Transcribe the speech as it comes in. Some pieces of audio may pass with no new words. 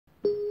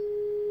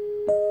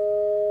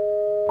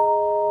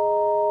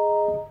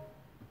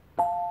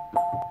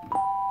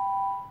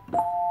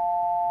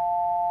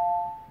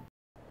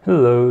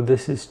Hello,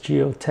 this is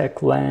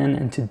GeoTechLan,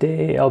 and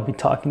today I'll be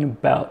talking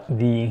about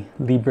the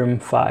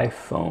Librem 5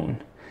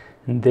 phone.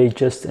 And they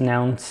just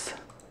announced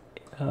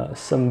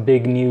some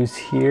big news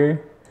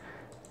here,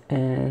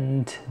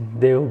 and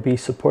they will be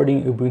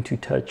supporting Ubuntu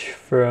Touch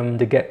from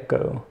the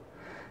get-go.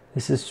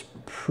 This is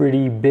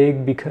pretty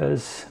big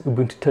because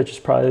Ubuntu Touch is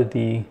probably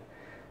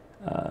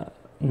the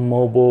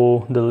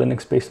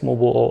Linux-based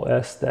mobile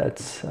OS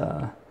that's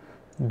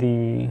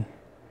the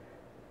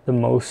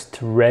most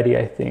ready,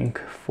 I think,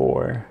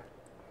 for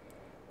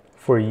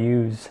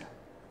use.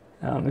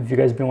 If you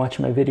guys have been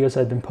watching my videos,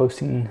 I've been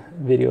posting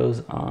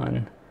videos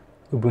on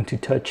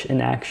Ubuntu Touch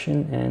in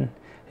action, and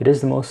it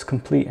is the most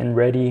complete and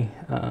ready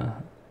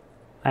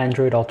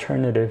Android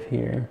alternative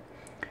here.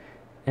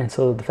 And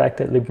so the fact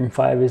that Librem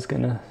 5 is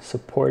going to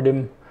support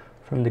him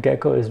from the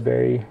get-go is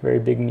very, very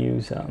big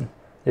news.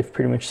 They've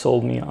pretty much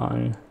sold me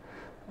on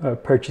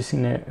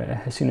purchasing it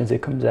as soon as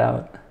it comes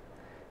out.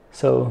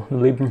 So the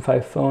Librem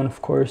 5 phone,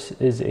 of course,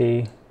 is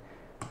a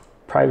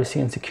privacy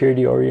and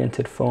security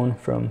oriented phone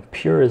from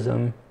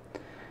Purism.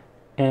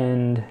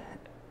 And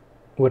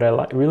what I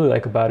really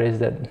like about it is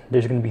that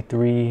there's going to be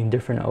 3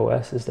 different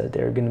OSs that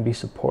they're going to be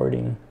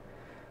supporting.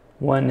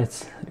 One,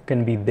 it's going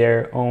to be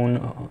their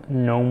own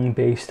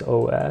GNOME-based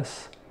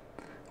OS,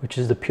 which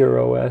is the Pure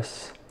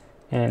OS.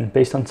 And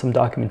based on some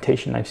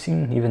documentation I've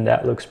seen, even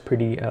that looks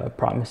pretty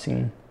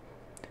promising.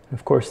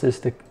 Of course, there's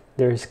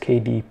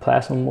KD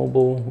Plasma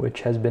Mobile,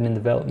 which has been in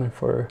development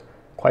for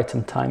quite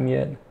some time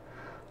yet,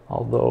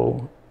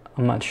 although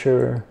I'm not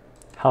sure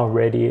how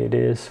ready it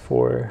is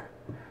for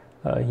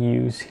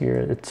use here.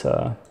 It's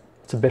a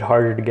bit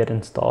harder to get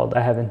installed.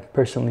 I haven't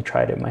personally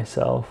tried it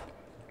myself.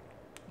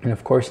 And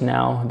of course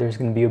now there's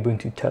going to be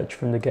Ubuntu Touch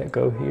from the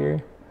get-go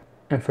here.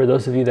 And for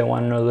those of you that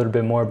want to know a little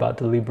bit more about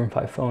the Librem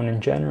 5 phone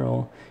in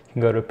general, you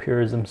can go to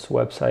Purism's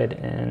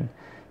website and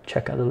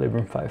check out the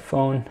Librem 5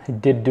 phone. I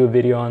did do a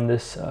video on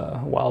this a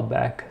while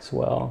back as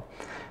well,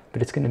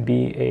 but it's going to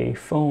be a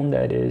phone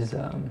that is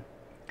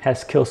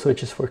has kill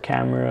switches for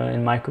camera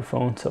and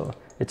microphone, so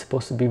it's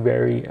supposed to be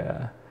very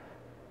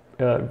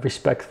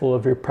respectful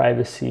of your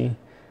privacy.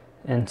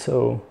 And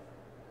so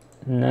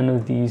none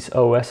of these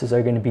OSs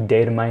are going to be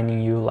data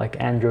mining you like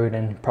Android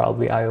and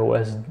probably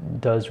iOS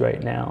does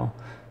right now,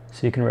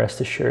 so you can rest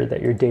assured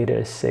that your data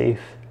is safe.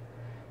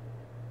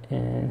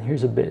 And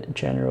here's a bit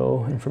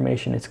general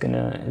information. It's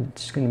gonna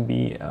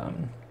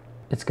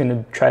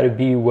try to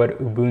be what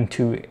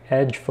Ubuntu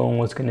Edge phone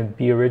was gonna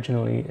be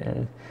originally,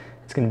 and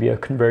it's gonna be a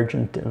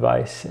convergent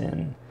device,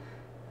 and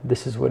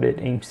this is what it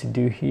aims to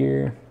do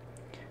here.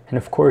 And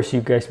of course,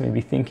 you guys may be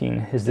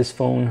thinking, is this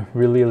phone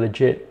really a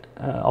legit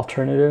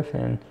alternative?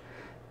 And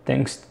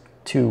thanks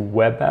to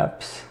web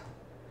apps,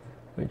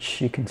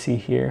 which you can see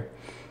here,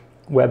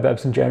 web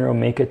apps in general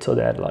make it so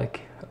that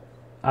like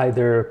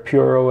either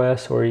Pure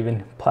OS or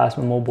even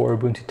Plasma Mobile or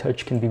Ubuntu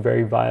Touch can be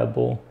very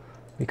viable,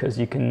 because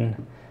you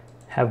can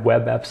have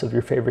web apps of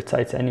your favorite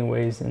sites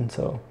anyways. And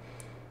so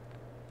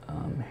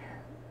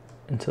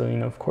you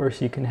know, of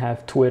course, you can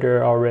have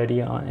Twitter already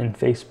and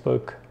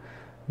Facebook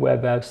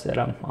web apps that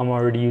I'm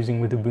already using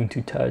with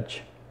Ubuntu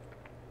Touch.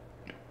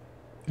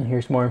 And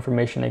here's more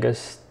information. I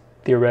guess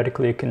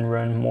theoretically it can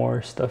run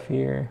more stuff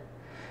here.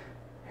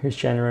 Here's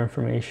general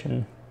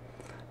information.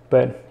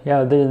 But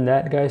yeah, other than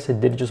that, guys, I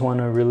did just want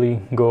to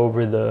really go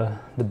over the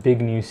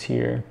big news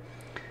here,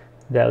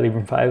 that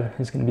Librem 5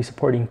 is going to be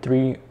supporting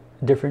 3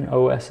 different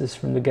OSs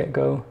from the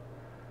get-go.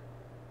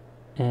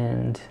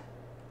 And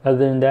other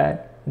than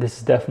that, this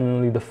is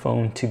definitely the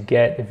phone to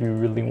get if you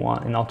really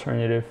want an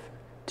alternative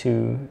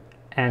to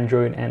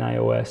Android and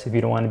iOS. If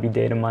you don't want to be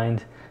data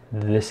mined,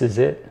 this is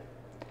it.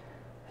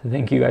 So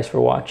thank you guys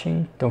for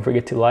watching. Don't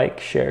forget to like,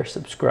 share,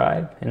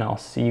 subscribe, and I'll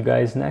see you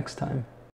guys next time.